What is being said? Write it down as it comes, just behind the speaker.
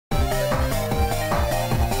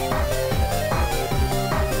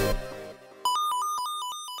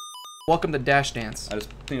Welcome to Dash Dance. I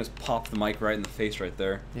think I just popped the mic right in the face right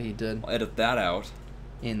there. Yeah, you did. I'll edit that out.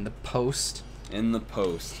 In the post. In the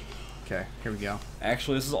post. Okay, here we go.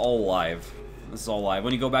 Actually, this is all live. This is all live.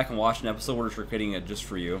 When you go back and watch an episode, we're just recreating it just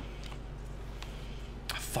for you.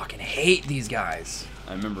 I fucking hate these guys.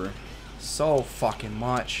 I remember. So fucking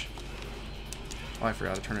much. Oh, I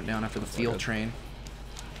forgot to turn it down after the field train.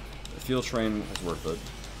 The field train was worth it.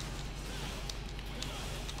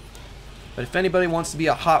 But if anybody wants to be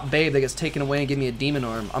a hot babe that gets taken away and give me a demon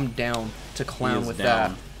arm, I'm down to clown with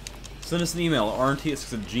that. Send us an email,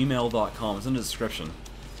 rnt6@gmail.com. It's in the description.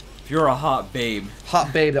 If you're a hot babe.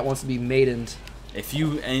 Hot babe that wants to be maidened.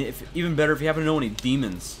 Even better, if you happen to know any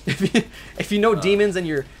demons. if you know demons and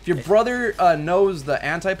your brother knows the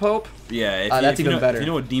anti-pope. Yeah, that's even better. If you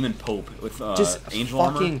know a demon pope with just angel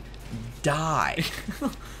armor. Just fucking die.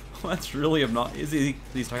 Well, that's really obnoxious. Is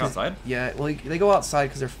he stuck outside? Yeah, well, they go outside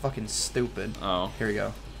because they're fucking stupid. Oh. Here we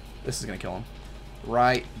go. This is gonna kill him.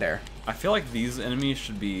 Right there. I feel like these enemies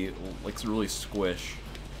should be like really squish.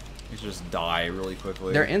 They should just die really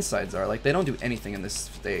quickly. Their insides are like they don't do anything in this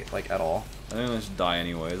state like at all. I think they just die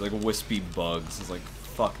anyways. Like wispy bugs. It's like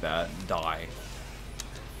fuck that, die.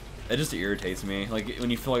 It just irritates me. Like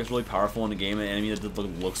when you feel like it's really powerful in a game, and an enemy that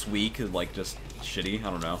looks weak is like just shitty.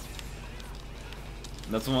 I don't know.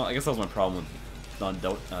 That's one. I guess that was my problem with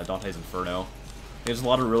Dante's Inferno. There's a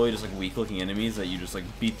lot of really just like weak-looking enemies that you just like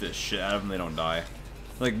beat the shit out of them. They don't die.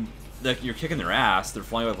 Like you're kicking their ass. They're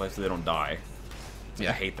flying by life, so they don't die. Like, Yeah.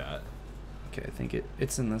 I hate that. Okay, I think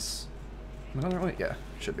it's in this. Am I going the wrong way? Yeah,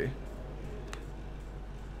 should be.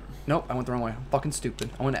 Nope, I went the wrong way. I'm fucking stupid.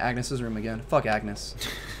 I went to Agnes's room again. Fuck Agnes.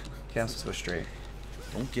 Okay, I'm supposed to go straight.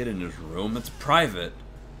 Don't get in his room. It's private.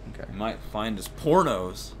 Okay. You might find his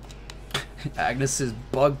pornos. Agnes's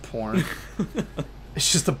bug porn.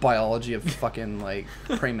 It's just the biology of fucking like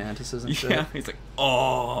praying mantises and shit. Yeah, he's like,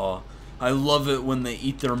 oh, I love it when they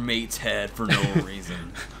eat their mate's head for no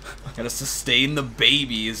reason. Gotta sustain the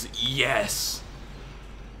babies, yes.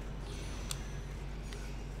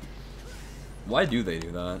 Why do they do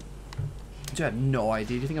that? Dude, I have no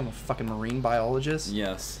idea. Do you think I'm a fucking marine biologist?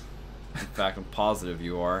 Yes. In fact, I'm positive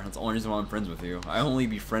you are. That's the only reason why I'm friends with you. I only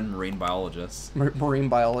befriend marine biologists. Marine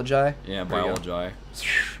biology? Yeah, There you go. biology.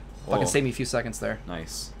 Fucking saved me a few seconds there.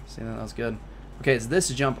 Nice. See, that was good. Okay, it's this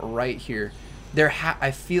jump right here.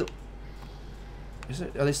 I feel...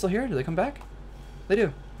 Are they still here? Do they come back? They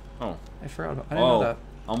do. Oh. I forgot about... I didn't know that.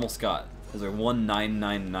 Almost got. It was like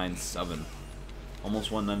 19997.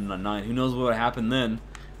 Almost 1999. Who knows what would have happened then?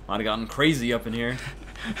 Might have gotten crazy up in here.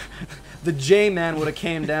 The J-Man would have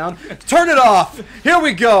came down. Turn it off! Here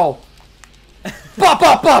we go! Bop,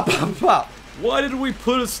 bop, bop, bop, bop! Why did we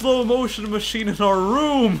put a slow motion machine in our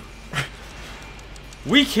room?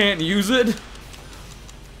 We can't use it.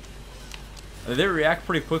 They react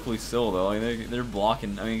pretty quickly still though. Like they're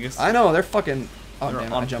blocking. I mean, I guess. I know, they're fucking... Oh, They're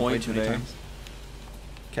damn, on I jumped way point too many today. times.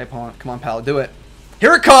 Okay, come on, pal, do it.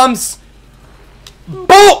 Here it comes! Boom!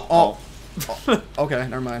 Oh. Okay,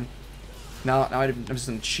 never mind. Now I'm just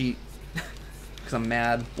gonna cheat. Because I'm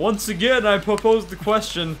mad. Once again, I propose the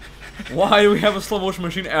question: why do we have a slow motion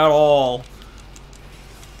machine at all?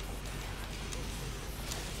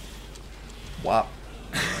 Wop.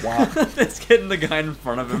 Wop. It's getting the guy in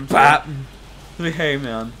front of him. Bop. Like, hey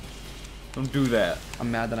man, don't do that. I'm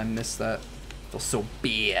mad that I missed that. Feels so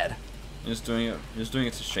bad. You're just doing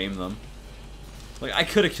it to shame them. Like I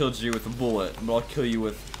could have killed you with a bullet, but I'll kill you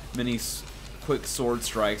with many quick sword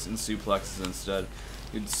strikes and suplexes instead.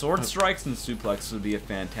 Dude, sword strikes and suplexes would be a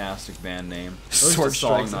fantastic band name. Sword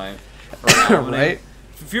strikes. Right?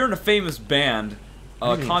 If you're in a famous band,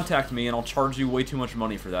 contact me and I'll charge you way too much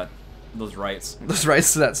money for that. Those rights. Those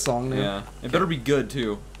rights to that song now. Yeah. It better be good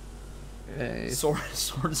too. Hey, Sword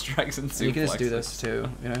strikes and suplexes. you can just do this too.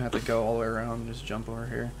 You don't have to go all the way around. Just jump over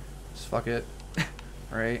here. Just fuck it.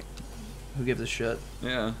 Right? Who gives a shit?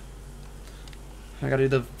 Yeah. I gotta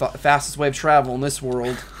do the fastest way of travel in this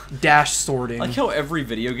world. Dash sorting. I like how every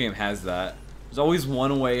video game has that. There's always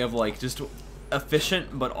one way of like just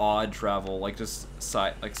efficient but odd travel, like just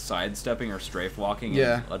sidestepping or strafe walking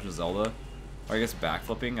Yeah. in Legend of Zelda. Or I guess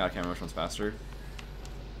backflipping. I can't remember which one's faster.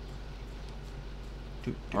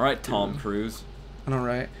 Alright, Tom Cruise. I know,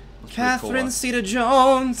 right? That's pretty Catherine cool.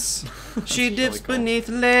 Zeta-Jones. She That's dips really cool. beneath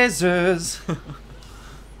lasers.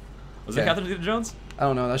 Was Okay. it Catherine Zeta-Jones? I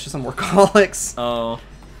don't know. That's just some workaholics. Oh.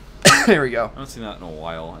 There we go. I haven't seen that in a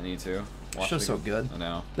while. I need to. Watch Show's it so again. good. I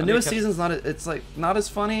know. The newest season's it's like not as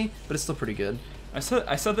funny, but it's still pretty good. I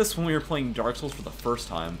said this when we were playing Dark Souls for the first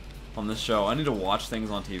time on this show. I need to watch things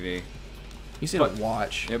on TV. You see to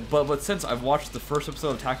watch. Yeah, but since I've watched the first episode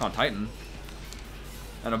of Attack on Titan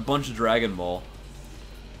and a bunch of Dragon Ball,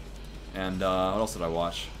 And what else did I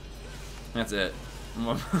watch? That's it.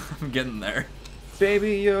 I'm getting there.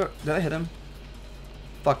 Baby, you're... Did I hit him?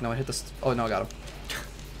 Fuck no, I hit this. Oh no, I got him.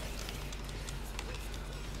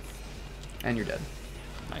 And you're dead.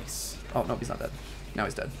 Nice. Oh no, he's not dead. Now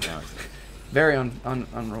he's dead. Now he's dead. Very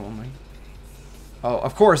unrolling. Oh,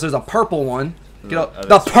 of course, there's a purple one. Get up. Are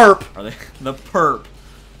The perp! Are they? The perp.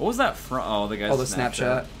 What was that from? Oh, the guy's Oh, the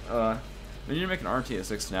Snapchat. We need to make an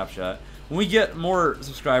RTA6 Snapchat. When we get more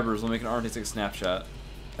subscribers, we'll make an RTA6 Snapchat.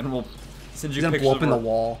 And we'll send you He's gonna pictures blow up of in the our-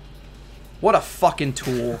 wall. What a fucking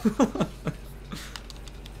tool.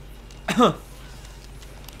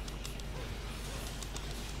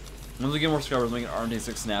 Once we get more subscribers, we'll make an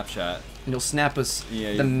RTA6 Snapchat. And you'll snap us Yeah,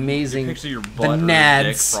 the you amazing... picture your the butt or your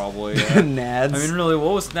nads. dick, probably. The Yeah. nads. I mean, really,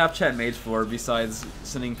 what was Snapchat made for besides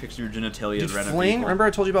sending pictures of your genitalia Dude, to random Fling? people? Remember I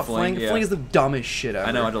told you about Fling? Yeah. Fling is the dumbest shit ever.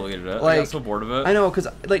 I know, I deleted it. I Like, got so bored of it. I know, because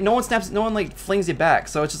like no one like flings you back.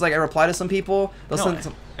 So it's just like I reply to some people. They'll No, send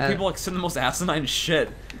some, and people like send the most asinine shit.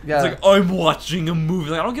 Yeah. It's like, I'm watching a movie.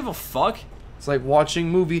 Like, I don't give a fuck. It's like watching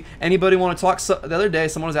movie. Anybody want to talk? So, the other day,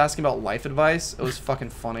 someone was asking about life advice. It was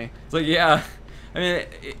fucking funny. It's like, yeah. I mean,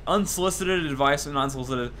 unsolicited advice and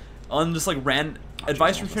unsolicited, just like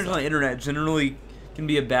advice from strangers on the internet generally can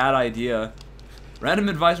be a bad idea. Random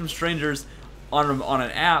advice from strangers on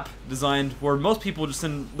an app designed where most people just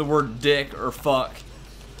send the word dick or fuck.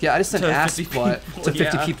 Yeah, I just sent To ass 50 butt people, to 50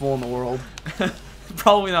 yeah. people in the world.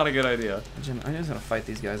 Probably not a good idea. I'm just gonna fight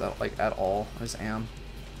these guys out like at all. I just am,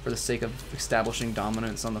 for the sake of establishing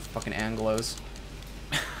dominance on the fucking Anglos.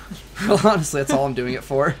 Honestly, that's all I'm doing it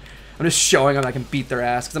for. I'm just showing them I can beat their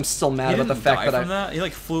ass because I'm still mad He about the didn't fact die that from that. He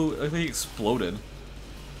like flew. Like he exploded.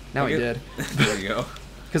 Now Like he it- did. There you go.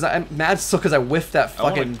 Because I'm mad still because I whiffed that I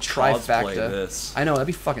wanna fucking cosplay trifecta. this. I know that'd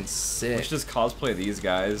be fucking We sick. should just cosplay these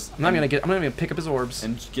guys. I'm not gonna pick up his orbs.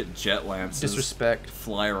 and get jet lances. Disrespect.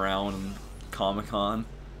 Fly around Comic-Con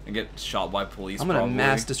and get shot by police. I'm gonna probably.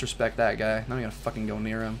 mass disrespect that guy. I'm not gonna fucking go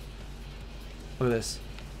near him. Look at this.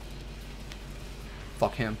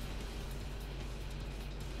 Fuck him.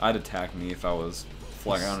 I'd attack me if I was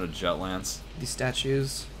flying around a jet lance. These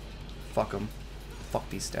statues. Fuck them. Fuck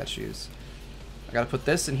these statues. I gotta put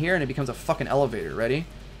this in here and it becomes a fucking elevator. Ready?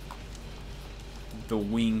 The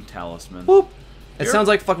wing talisman. Boop. It Here- sounds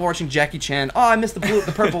like fucking watching Jackie Chan. Oh, I missed the blue,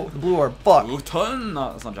 the purple, the blue orb. Fuck. Two-ton?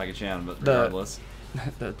 No, it's not Jackie Chan, but The- regardless.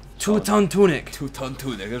 The 2-ton tunic. Two-ton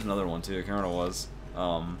tunic. There's another one too. I can't remember what it was.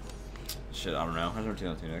 Shit, I don't know. I never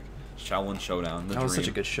two-ton tunic. Shaolin Showdown. The That was Dream. such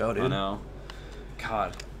a good show, dude. I know.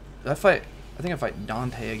 God. I think I fight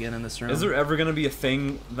Dante again in this room. Is there ever gonna be a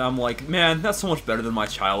thing that I'm like, man, that's so much better than my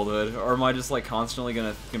childhood? Or am I just like constantly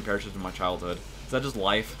gonna compare shit to my childhood? Is that just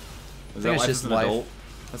life? Is that think it's life just as an life. adult?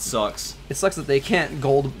 That sucks. It sucks that they can't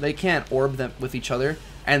orb them with each other,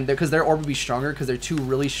 and because their orb would be stronger because they're two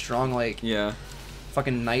really strong like Yeah.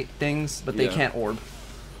 fucking knight things, but they Yeah. can't orb.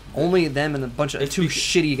 Only them and a bunch of It's two bec-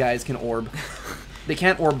 shitty guys can orb. They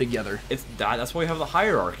can't orb together. That's why we have the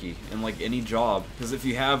hierarchy in like any job. Because if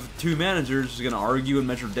you have two managers who's gonna argue and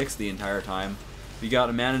measure dicks the entire time, you got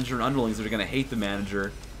a manager and underlings that are gonna hate the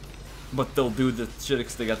manager, but they'll do the shit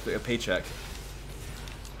because they got a paycheck.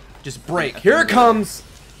 Just break. Here it comes.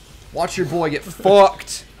 Watch your boy get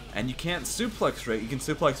fucked. And you can't suplex right. You can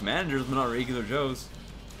suplex managers, but not regular Joes.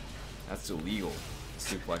 That's illegal.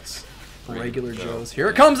 Suplex. Regular Joe. Joes. Here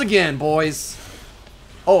it comes again, boys.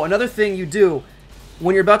 Oh, another thing you do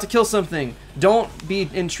when you're about to kill something, don't be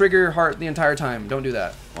in trigger heart the entire time. Don't do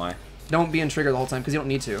that. Why? Don't be in trigger the whole time because you don't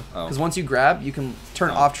need to. Oh. Because once you grab, you can turn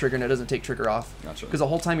Oh. off trigger and it doesn't take trigger off. Gotcha. Because the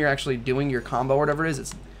whole time you're actually doing your combo or whatever it is,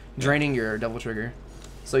 it's draining your double trigger.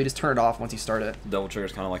 So you just turn it off once you start it. Double trigger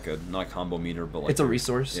is kind of like a not a combo meter, but like It's a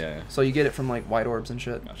resource. Yeah, yeah. So you get it from like white orbs and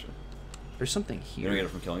shit. Gotcha. There's something You here. don't get it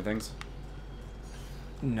from killing things.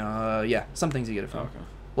 No, yeah, some things you get it Oh, from. okay.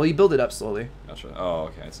 Well, you build it up slowly. Gotcha. Oh,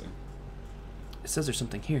 okay. I see. It says there's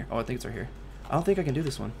something here. Oh, I think it's right here. I don't think I can do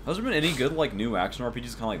this one. Has there been any good like new action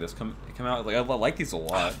RPGs kind of like this come out? Like I like these a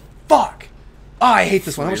lot. Fuck! Oh, I hate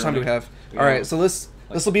this one. How much Weird. time do we have? We All right, don't- so this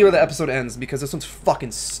will be where the episode ends because this one's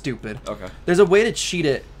fucking stupid. Okay. There's a way to cheat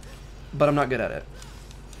it, but I'm not good at it.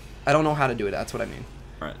 I don't know how to do it. That's what I mean.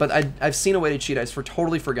 Right. But I've seen a way to cheat. I just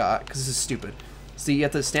totally forgot because this is stupid. See, you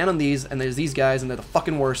have to stand on these, and there's these guys, and they're the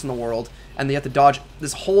fucking worst in the world, and they have to dodge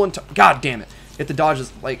this whole entire. God damn it! You have to dodge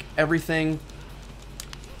this, like everything,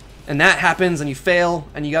 and that happens, and you fail,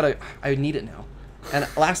 and you gotta. I need it now. And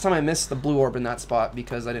last time I missed the blue orb in that spot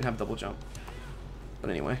because I didn't have double jump.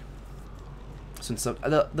 But anyway, since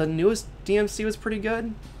the newest DMC was pretty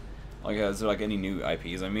good. Like, is there like any new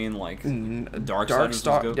IPs? I mean, like Darksiders Darksiders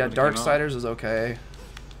was good. Yeah, when it came out. Darksiders was okay.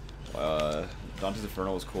 Dante's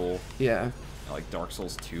Inferno was cool. Yeah. like Dark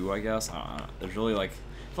Souls 2, I guess. I don't know. There's really like,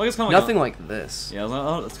 I feel like it's kind of Nothing like this. Yeah,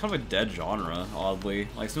 it's kind of a dead genre, oddly.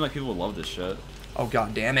 Like, it seems like people would love this shit. Oh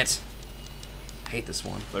god damn it! I hate this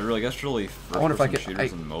one. But really, I guess really I wonder if I first-person could.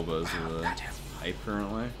 shooters and MOBAs are the hype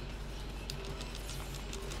currently.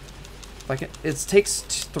 Like it takes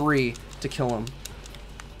 3 to kill him.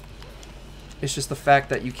 It's just the fact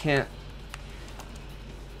that you can't.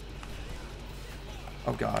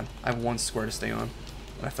 Oh god, I have 1 square to stay on.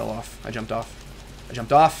 And I fell off. I jumped off. I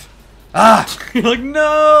jumped off. Ah! You're like,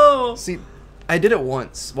 no! See, I did it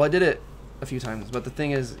once. Well, I did it a few times, but the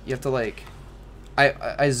thing is, you have to like, I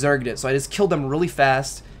zerged it, so I just killed them really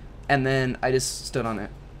fast, and then I just stood on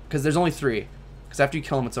it, because there's only 3. Because after you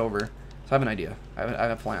kill them, it's over. So I have an idea. I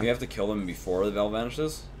have a plan. You have to kill them before the Veil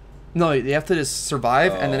vanishes? No, you have to just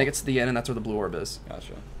survive, and then it gets to the end, and that's where the blue orb is.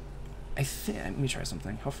 Gotcha. I think. Let me try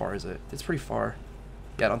something. How far is it? It's pretty far.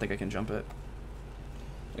 Yeah, I don't think I can jump it.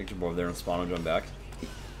 Like, jump over there and spawn and jump back?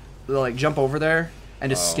 Like, jump over there and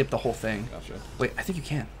just skip the whole thing. Gotcha. Wait, I think you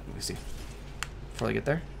can. Let me see. Before I get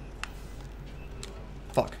there.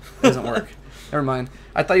 Fuck. It doesn't work. Never mind.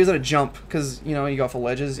 I thought he was at a jump, because, you know, you go off of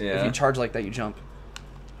ledges. Yeah. If you charge like that, you jump.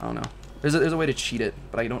 I don't know. There's a way to cheat it,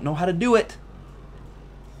 but I don't know how to do it.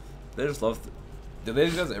 They just love... Did they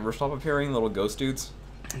guys ever stop appearing, little ghost dudes?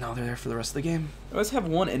 No, they're there for the rest of the game. I always have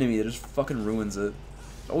one enemy that just fucking ruins it.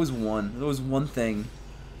 Always one. There's always one thing.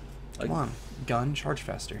 Like, Come on. Gun, charge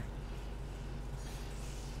faster.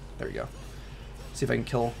 There we go. See if I can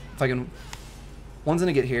kill... If I can... One's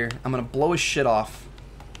gonna get here. I'm gonna blow his shit off.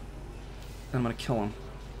 And I'm gonna kill him.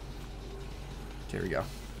 Okay, here we go.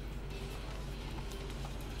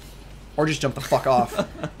 Or just jump the fuck off.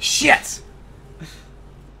 Shit!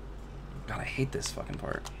 God, I hate this fucking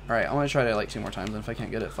part. Alright, I'm gonna try it like 2 more times, and if I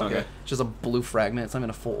can't get it, fuck it. It's just a blue fragment. It's not even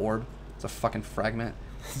a full orb. It's a fucking fragment.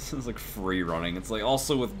 This is like free running. It's like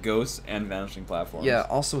also with ghosts and vanishing platforms. Yeah,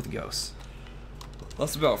 also with ghosts.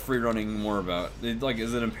 Less about free running, more about like,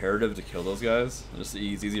 is it imperative to kill those guys? It's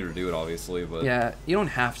easier to do it, obviously, but Yeah, you don't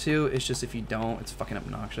have to. It's just if you don't, it's fucking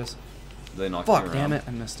obnoxious. they knock you Fuck, around. damn it,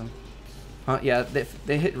 I missed him. Yeah,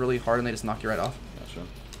 they hit really hard and they just knock you right off. Gotcha.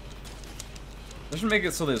 They should make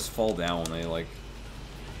it so they just fall down when they like,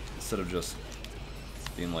 instead of just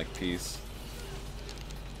being like peace.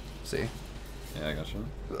 See. Yeah, I gotcha.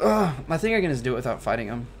 I think I can just do it without fighting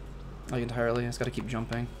him, like entirely. I just gotta keep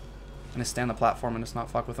jumping, and just stand on the platform and just not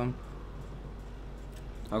fuck with him.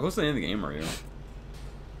 How close to the end of the game are you?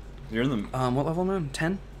 You're in the. What level am I on?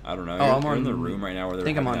 10? I don't know. Oh, You're I'm in the on. room right now where they're I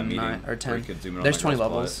think I'm having on that 9 meeting or where you 10. could zoom in on There's that 20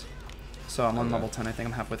 girl's levels, butt. so I'm on Okay. level 10. I think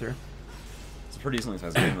I'm halfway through. It's a pretty decently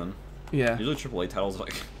sized game then. Yeah. Usually AAA titles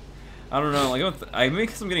like, I don't know, like I maybe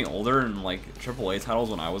because I'm getting older and like AAA titles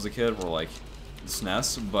when I was a kid were like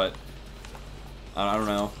SNES, but I don't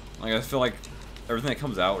know. Like I feel like everything that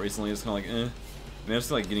comes out recently is kind of like, eh. I mean, I'm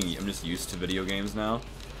just like I'm just used to video games now.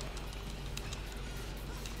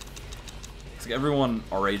 It's like everyone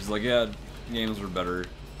our age is like, yeah, games were better.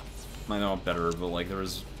 I know not better, but like there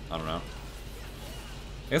was, I don't know.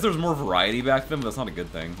 I guess there was more variety back then, but that's not a good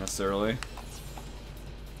thing necessarily.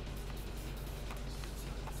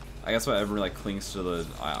 I guess why everyone like clings to the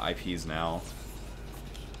IPs now,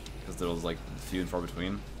 because there was like few and far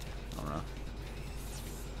between. I don't know.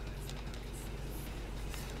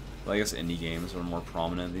 But I guess indie games are more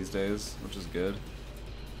prominent these days, which is good.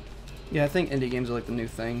 Yeah, I think indie games are like the new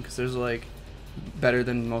thing, because there's like better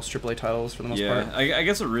than most AAA titles for the most Yeah, part. I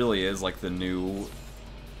guess it really is like the new.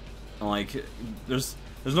 Like, there's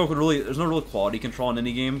no real quality control on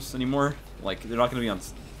indie games anymore. Like they're not gonna be on,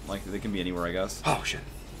 like they can be anywhere, I guess. Oh shit.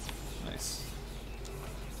 Nice.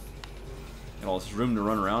 Got all this room to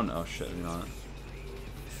run around. Oh shit, you know.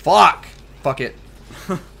 Fuck. Fuck it.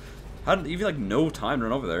 How did you have like no time to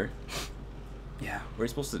run over there? Yeah. What are you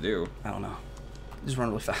supposed to do? I don't know. Just run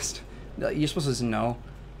really fast. You're supposed to just know,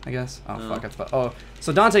 I guess. Oh, No. fuck. I have to fight. Oh,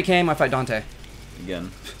 so Dante came. I fight Dante.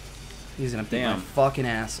 Again. He's gonna beat my Damn. fucking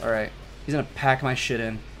ass. Alright. He's gonna pack my shit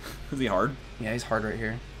in. Is he hard? Yeah, he's hard right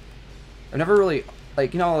here. I never really,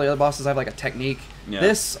 like, you know, all the other bosses have like a technique. Yeah.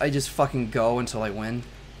 This, I just fucking go until I win.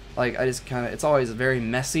 Like, I just kind of, it's always very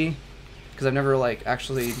messy. Because I've never, like,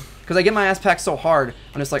 actually, because I get my ass packed so hard,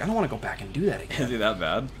 I'm just like, I don't want to go back and do that again. Is he that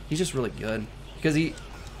bad? He's just really good. Because he,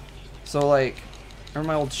 so like, remember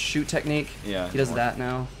my old shoot technique? Yeah. He does that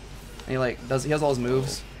now. And he like, he has all his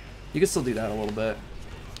moves. You can still do that a little bit.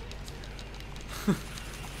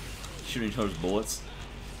 Shooting each other's bullets.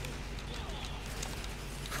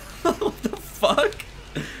 What the fuck?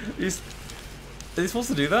 Is he supposed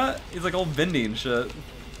to do that? He's like all bendy and shit.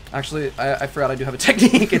 Actually, I forgot I do have a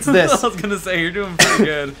technique. It's this. I was gonna say, you're doing pretty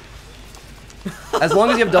good. As long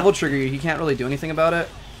as you have double trigger, you can't really do anything about it.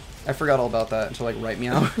 I forgot all about that until like right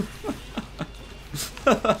meow.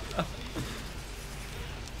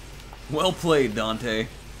 Well played, Dante.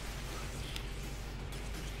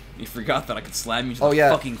 You forgot that I could slam you to Oh the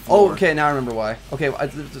yeah. fucking floor. Oh, okay. Now I remember why. Okay,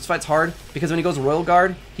 this fight's hard because when he goes Royal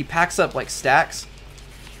Guard, he packs up like stacks,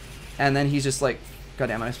 and then he's just like, God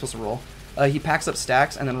damn it, I'm supposed to roll. He packs up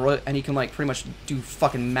stacks and then he can like pretty much do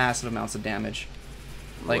fucking massive amounts of damage,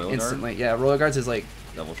 like Royal instantly. Yeah, Royal Guards is like.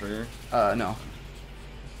 Double trigger? No.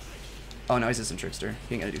 Oh no, he's Instant Trickster.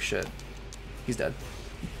 He ain't gonna do shit. He's dead.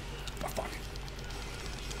 Oh fuck.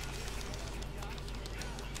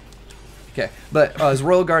 Okay, but his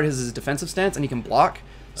Royal Guard is his defensive stance, and he can block.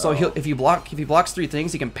 So if he blocks 3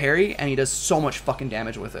 things, he can parry, and he does so much fucking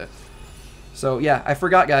damage with it. So yeah, I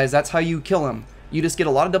forgot, guys. That's how you kill him. You just get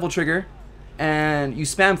a lot of double trigger, and you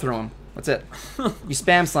spam throw him. That's it. You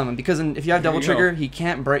spam slam him because if you have double trigger, he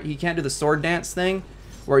can't break. He can't do the sword dance thing,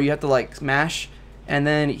 where you have to like mash, and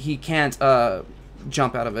then he can't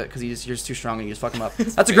jump out of it because you're just too strong and you just fuck him up.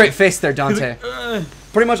 That's a great face there, Dante.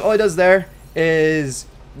 Pretty much all he does there is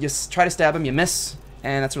just try to stab him, you miss,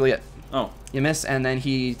 and that's really it. Oh. You miss, and then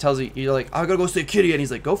he tells you, you're like, I gotta go save Kitty, and he's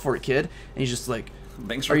like, go for it, kid. And he's just like,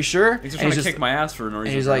 are you sure? Thanks for trying to kick my ass for no reason.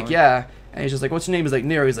 And he's like, yeah. And he's just like, what's your name? He's like,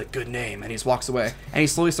 Nero. He's like, good name. And he just walks away. And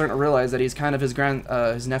he's slowly starting to realize that he's kind of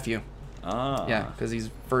his nephew. Ah. Yeah, because he's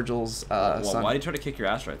Virgil's well, son. why did he try to kick your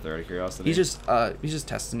ass right there, out of curiosity? He's just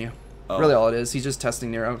testing you. Oh. Really, all it is. He's just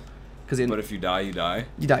testing Nero. But if you die, you die.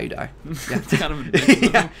 You die. You die. Yeah. It's kind of a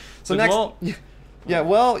dick. Yeah. So like, next. well, yeah.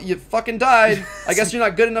 Well, you fucking died. I guess you're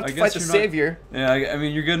not good enough to fight the savior. Yeah. I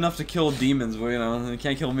mean, you're good enough to kill demons, but you know, you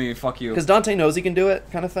can't kill me. Fuck you. Because Dante knows he can do it,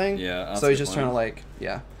 kind of thing. Yeah. So he's just trying to like,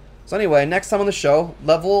 yeah. So anyway, next time on the show,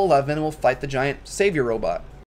 level 11, we'll fight the giant savior robot.